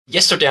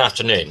Yesterday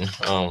afternoon,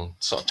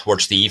 sort of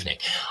towards the evening,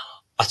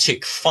 I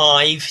took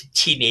 5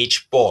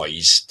 teenage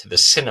boys to the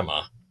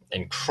cinema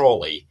in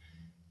Crawley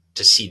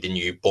to see the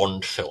new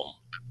Bond film,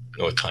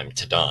 No Time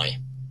to Die.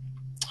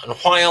 And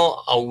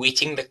while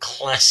awaiting the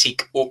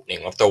classic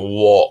opening of the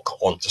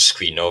walk onto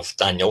screen of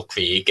Daniel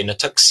Craig in a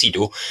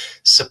tuxedo,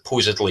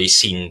 supposedly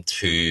seen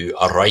through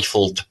a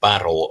rifled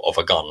barrel of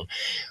a gun,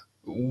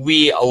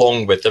 we,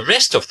 along with the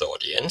rest of the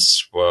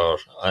audience, were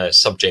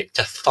subject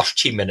to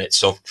 30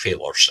 minutes of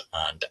trailers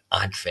and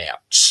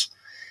adverts.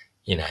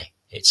 You know,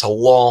 it's a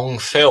long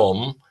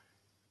film,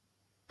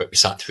 but we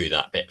sat through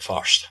that bit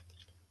first.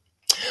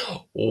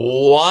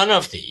 One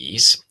of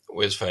these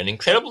was for an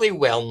incredibly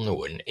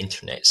well-known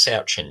internet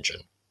search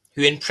engine,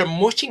 who in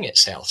promoting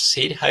itself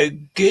said how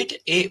good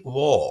it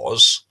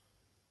was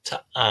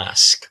to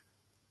ask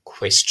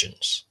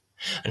questions,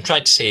 and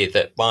tried to say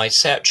that by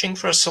searching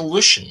for a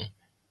solution,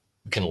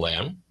 we can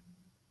learn,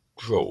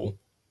 grow,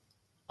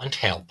 and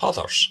help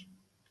others.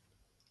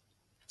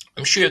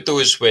 I'm sure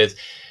those with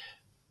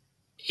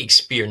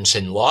experience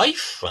in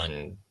life,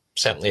 and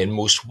certainly in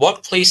most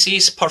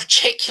workplaces,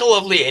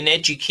 particularly in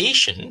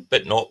education,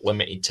 but not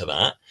limited to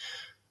that,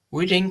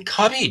 would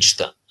encourage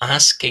the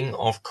asking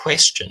of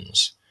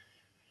questions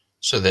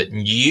so that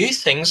new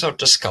things are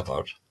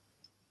discovered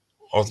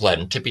or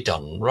learned to be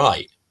done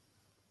right.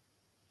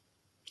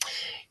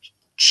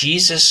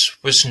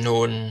 Jesus was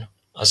known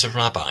as a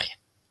rabbi,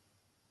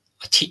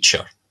 a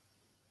teacher,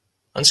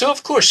 and so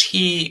of course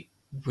he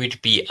would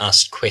be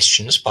asked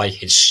questions by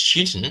his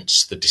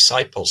students, the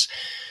disciples,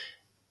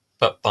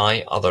 but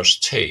by others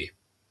too.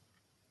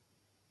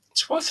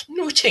 It's worth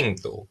noting,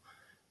 though,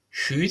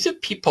 who the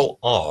people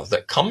are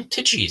that come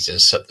to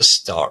Jesus at the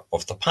start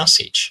of the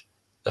passage.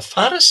 The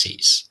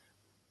Pharisees.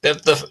 They're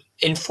the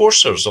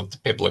enforcers of the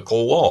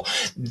biblical law.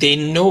 They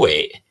know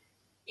it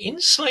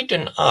inside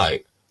and out.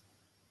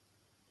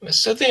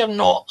 So they are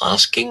not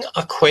asking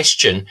a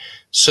question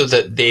so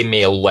that they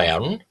may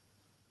learn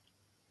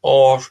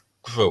or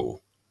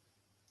grow.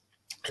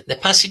 The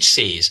passage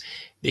says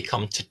they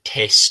come to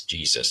test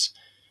Jesus.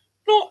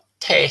 Not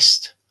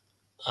test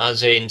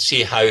as in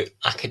see how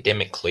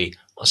academically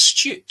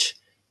astute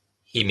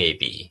he may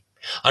be,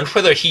 and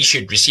whether he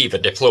should receive a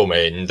diploma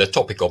in the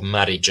topic of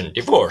marriage and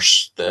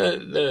divorce.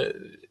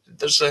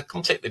 There's a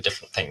completely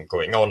different thing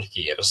going on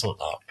here, isn't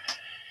there?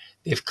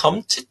 They've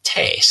come to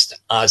test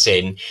as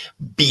in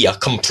be a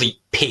complete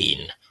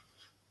pain,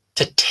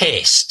 to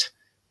test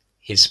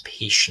his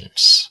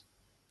patience.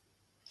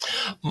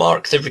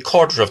 Mark, the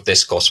recorder of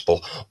this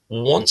gospel,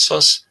 wants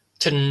us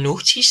to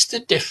notice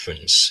the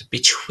difference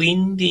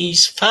between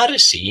these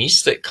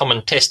Pharisees that come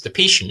and test the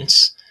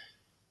patience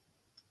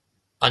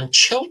and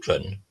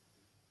children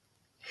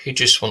who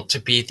just want to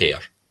be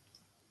there,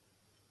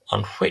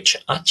 and which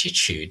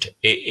attitude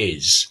it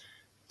is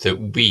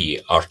that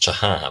we are to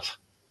have.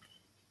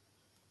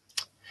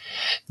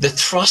 The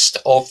thrust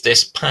of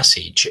this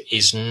passage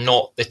is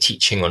not the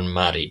teaching on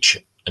marriage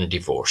and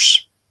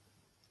divorce,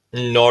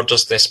 nor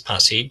does this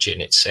passage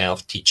in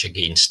itself teach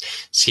against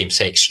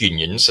same-sex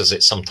unions as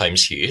it's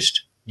sometimes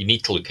used. You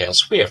need to look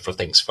elsewhere for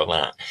things for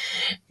that.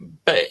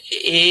 But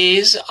it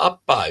is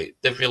about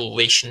the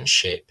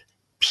relationship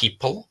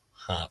people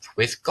have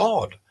with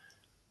God.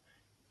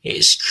 It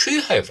is true,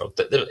 however,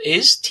 that there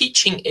is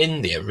teaching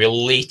in there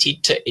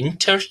related to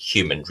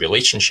interhuman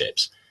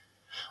relationships.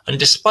 And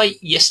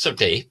despite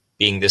yesterday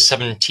being the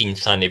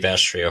 17th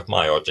anniversary of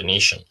my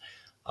ordination,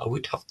 I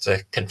would have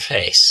to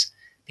confess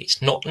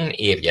it's not an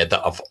area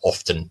that I've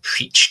often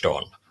preached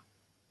on.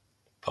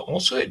 But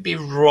also it'd be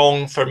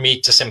wrong for me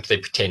to simply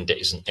pretend it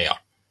isn't there.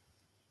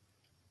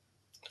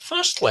 The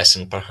first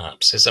lesson,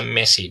 perhaps, is a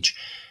message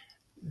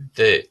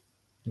that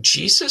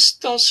Jesus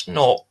does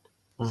not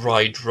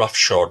ride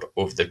roughshod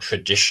over the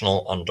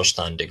traditional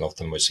understanding of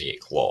the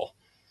Mosaic law.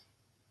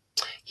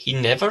 He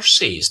never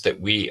says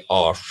that we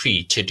are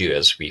free to do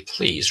as we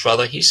please.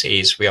 Rather, he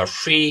says we are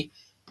free,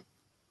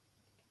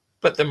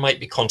 but there might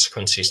be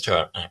consequences to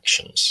our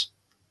actions.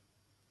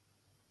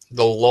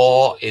 The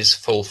law is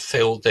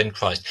fulfilled in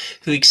Christ,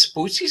 who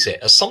exposes it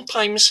as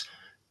sometimes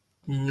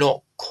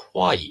not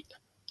quite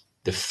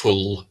the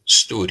full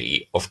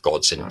story of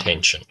God's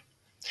intention.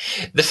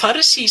 The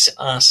Pharisees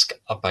ask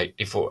about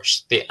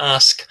divorce. They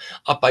ask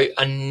about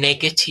a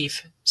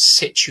negative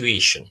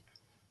situation,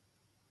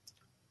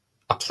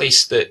 a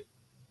place that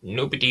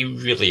nobody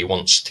really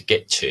wants to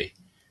get to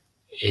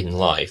in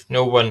life.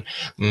 No one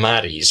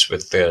marries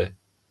with the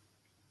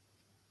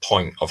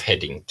point of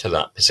heading to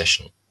that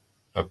position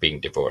of being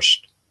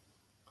divorced.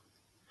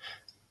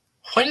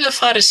 Why do the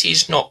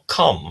Pharisees not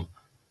come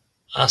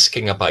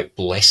asking about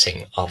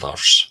blessing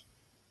others?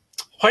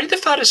 Why do the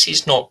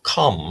Pharisees not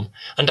come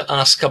and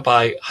ask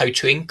about how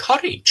to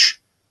encourage,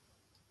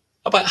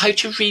 about how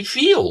to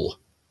reveal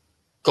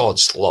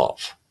God's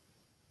love?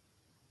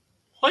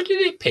 Why do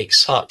they pick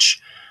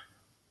such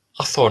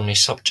a thorny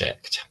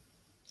subject?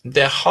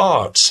 Their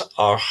hearts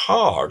are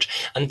hard,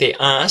 and they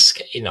ask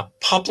in a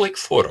public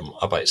forum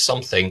about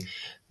something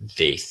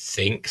they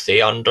think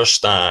they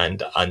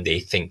understand and they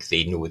think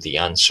they know the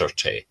answer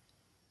to.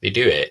 They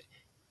do it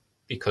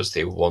because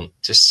they want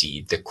to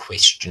see the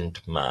questioned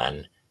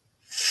man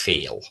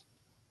fail.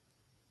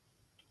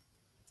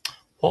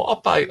 What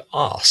about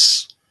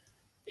us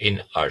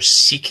in our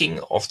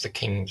seeking of the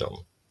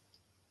kingdom?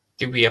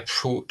 Do we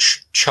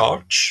approach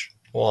church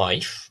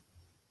life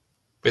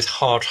with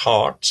hard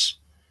hearts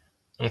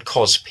and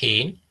cause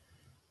pain?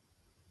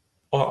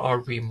 Or are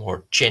we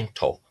more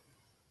gentle?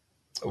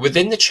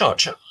 Within the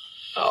church,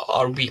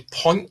 are we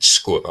point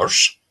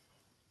scorers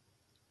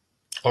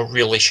or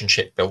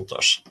relationship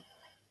builders?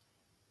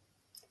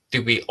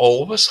 Do we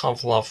always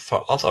have love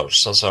for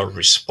others as our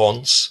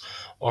response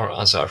or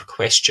as our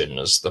question,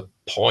 as the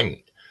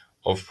point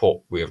of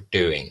what we're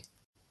doing?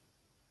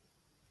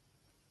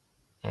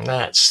 And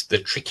that's the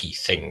tricky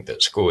thing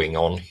that's going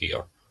on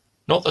here,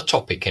 not the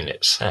topic in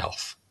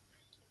itself.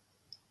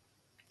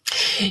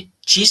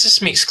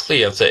 Jesus makes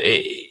clear that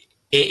it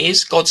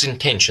is God's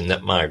intention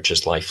that marriage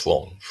is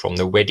lifelong, from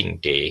the wedding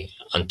day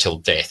until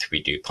death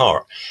we do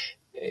part.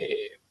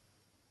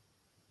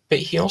 But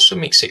he also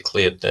makes it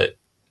clear that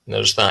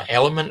there's that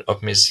element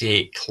of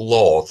Mosaic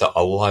law that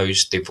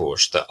allows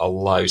divorce, that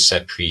allows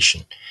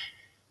separation,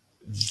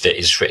 that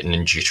is written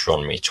in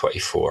Deuteronomy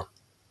 24.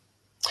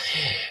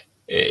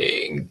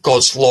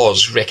 God's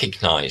laws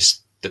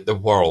recognise that the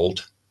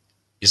world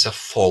is a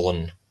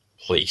fallen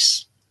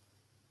place,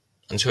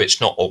 and so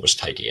it's not always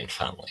tidy in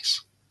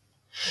families.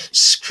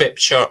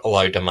 Scripture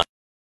allowed a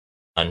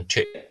man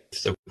to,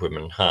 if the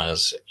woman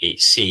has,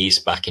 it says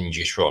back in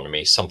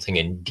Deuteronomy, something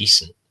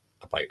indecent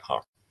about her,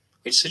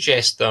 which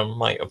suggests there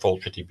might have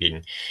already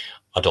been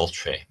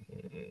adultery.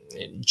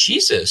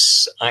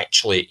 Jesus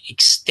actually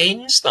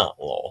extends that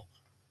law,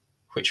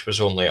 which was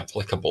only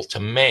applicable to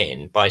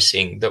men, by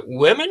saying that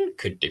women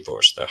could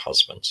divorce their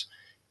husbands,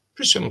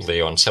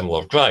 presumably on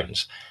similar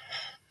grounds.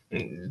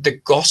 The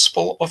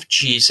gospel of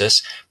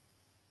Jesus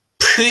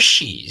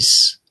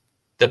pushes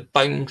the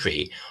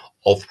boundary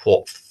of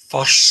what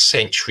first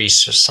century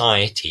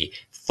society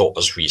thought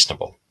was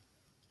reasonable.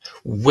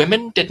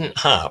 Women didn't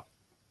have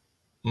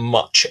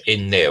much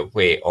in their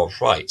way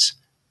of rights,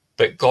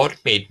 but God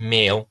made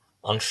male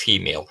and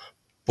female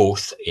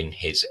both in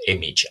his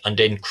image, and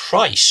in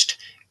Christ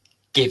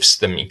gives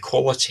them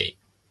equality.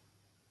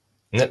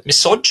 And that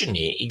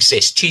misogyny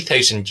exists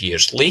 2,000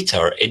 years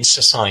later in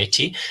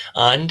society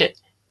and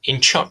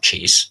in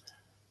churches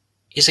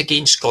is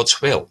against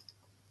God's will.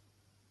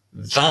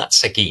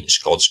 That's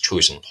against God's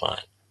chosen plan.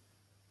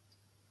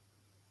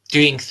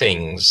 Doing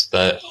things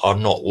that are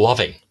not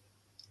loving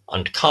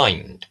and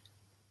kind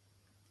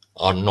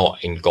are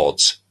not in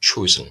God's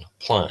chosen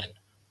plan.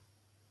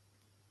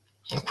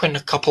 When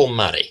a couple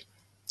marry,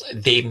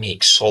 they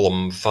make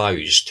solemn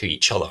vows to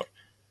each other.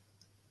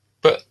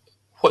 But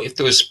what if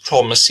those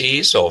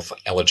promises of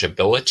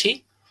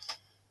eligibility,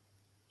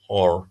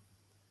 or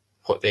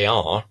what they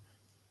are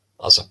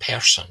as a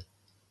person,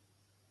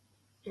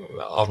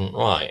 aren't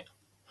right?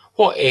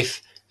 What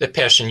if the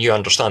person you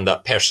understand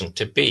that person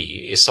to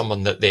be is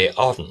someone that they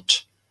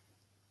aren't?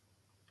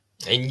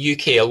 In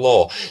UK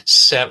law,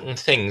 certain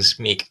things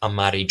make a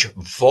marriage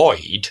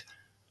void,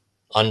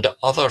 and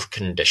other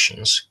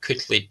conditions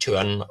could lead to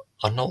an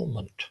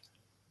annulment.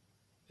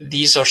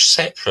 These are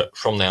separate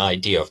from the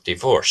idea of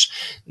divorce.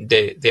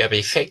 They are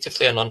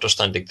effectively an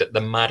understanding that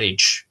the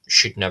marriage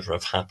should never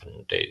have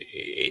happened.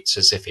 It's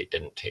as if it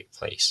didn't take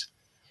place.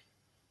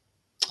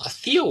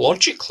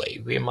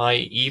 Theologically, we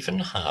might even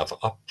have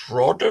a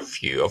broader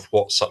view of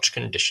what such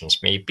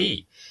conditions may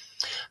be,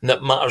 and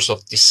that matters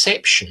of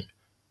deception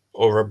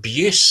or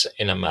abuse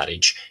in a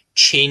marriage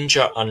change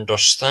our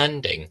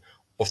understanding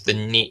of the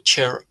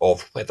nature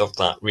of whether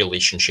that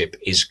relationship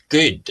is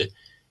good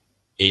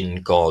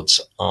in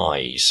God's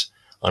eyes,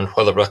 and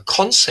whether a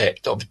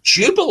concept of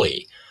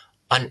jubilee,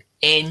 an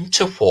end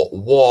to what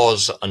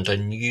was and a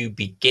new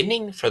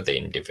beginning for the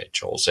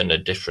individuals in a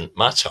different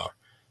matter,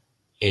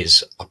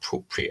 is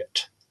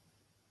appropriate.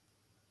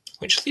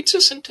 Which leads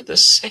us into the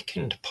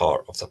second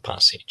part of the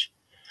passage,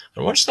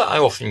 and words that I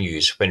often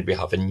use when we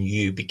have a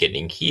new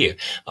beginning here,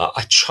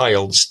 a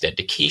child's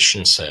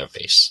dedication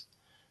service.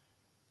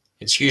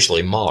 It's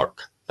usually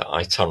Mark that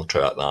I turn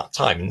to at that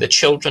time, and the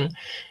children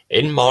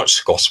in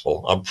Mark's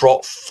Gospel are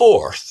brought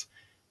forth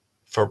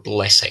for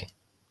blessing,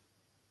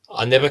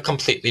 and they're a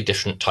completely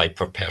different type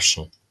of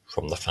person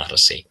from the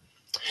Pharisee.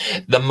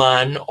 The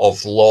man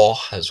of law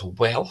has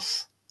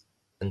wealth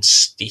and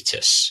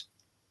status.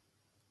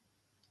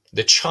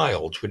 The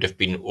child would have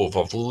been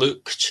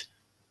overlooked,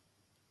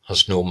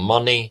 has no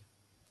money,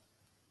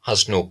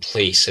 has no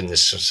place in the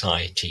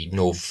society,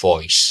 no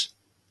voice.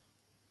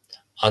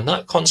 And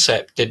that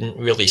concept didn't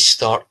really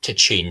start to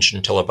change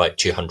until about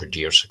 200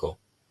 years ago.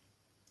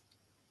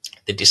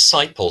 The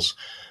disciples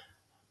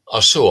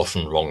are so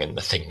often wrong in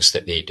the things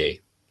that they do.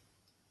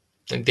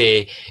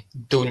 They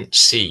don't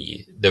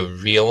see the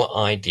real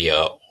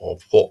idea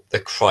of what the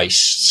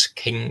Christ's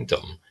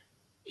kingdom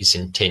is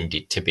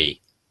intended to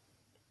be.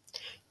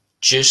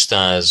 Just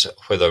as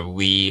whether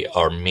we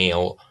are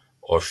male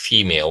or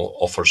female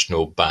offers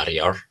no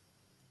barrier,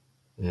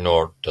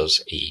 nor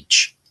does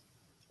age.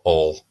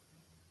 All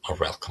are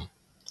welcome.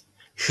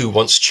 Who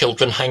wants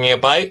children hanging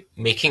about,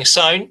 making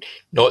sound,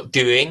 not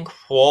doing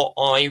what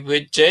I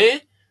would do?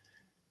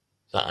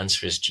 The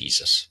answer is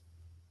Jesus.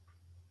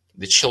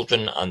 The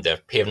children and their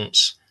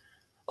parents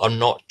are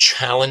not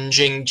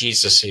challenging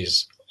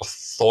Jesus's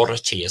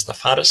authority as the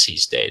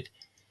Pharisees did,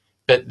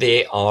 but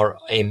they are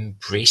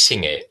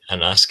embracing it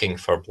and asking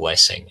for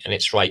blessing. And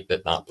it's right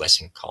that that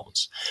blessing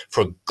comes,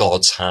 for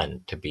God's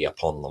hand to be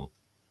upon them.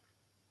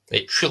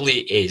 It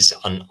truly is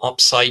an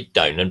upside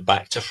down and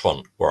back to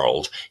front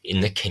world in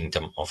the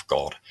kingdom of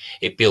God.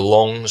 It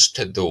belongs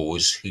to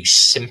those who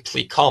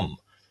simply come,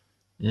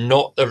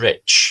 not the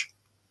rich,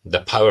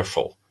 the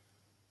powerful,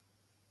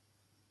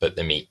 but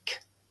the meek.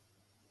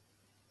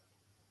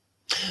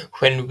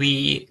 When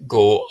we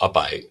go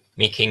about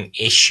making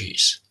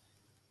issues,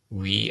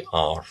 we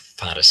are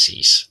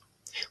Pharisees.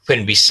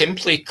 When we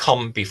simply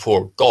come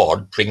before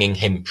God bringing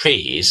him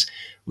praise,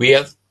 we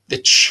are the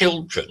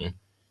children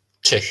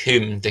to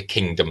whom the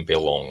kingdom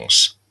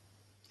belongs.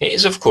 It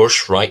is, of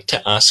course, right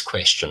to ask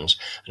questions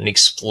and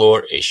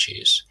explore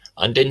issues,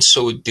 and in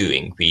so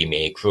doing we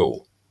may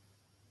grow.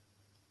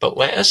 But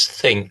let us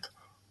think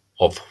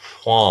of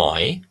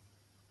why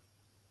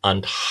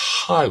and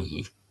how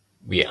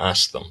we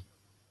ask them.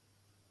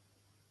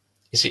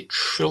 Is it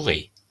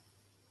truly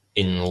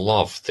in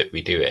love that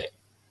we do it?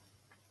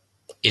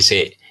 Is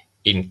it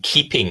in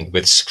keeping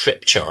with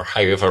Scripture,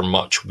 however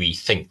much we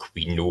think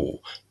we know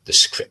the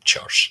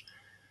Scriptures?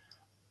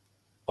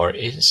 Or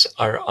is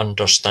our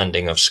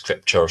understanding of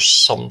Scripture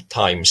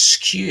sometimes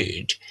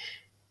skewed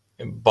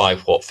by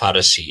what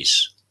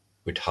Pharisees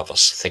would have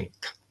us think?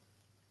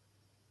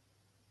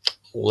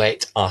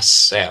 Let us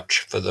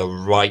search for the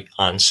right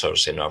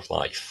answers in our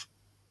life.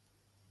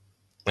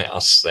 Let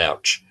us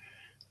search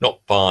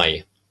not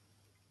by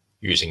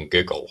using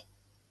Google,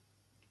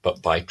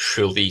 but by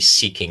truly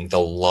seeking the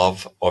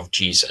love of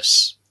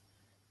Jesus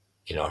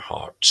in our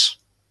hearts.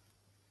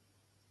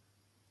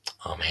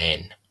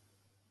 Amen.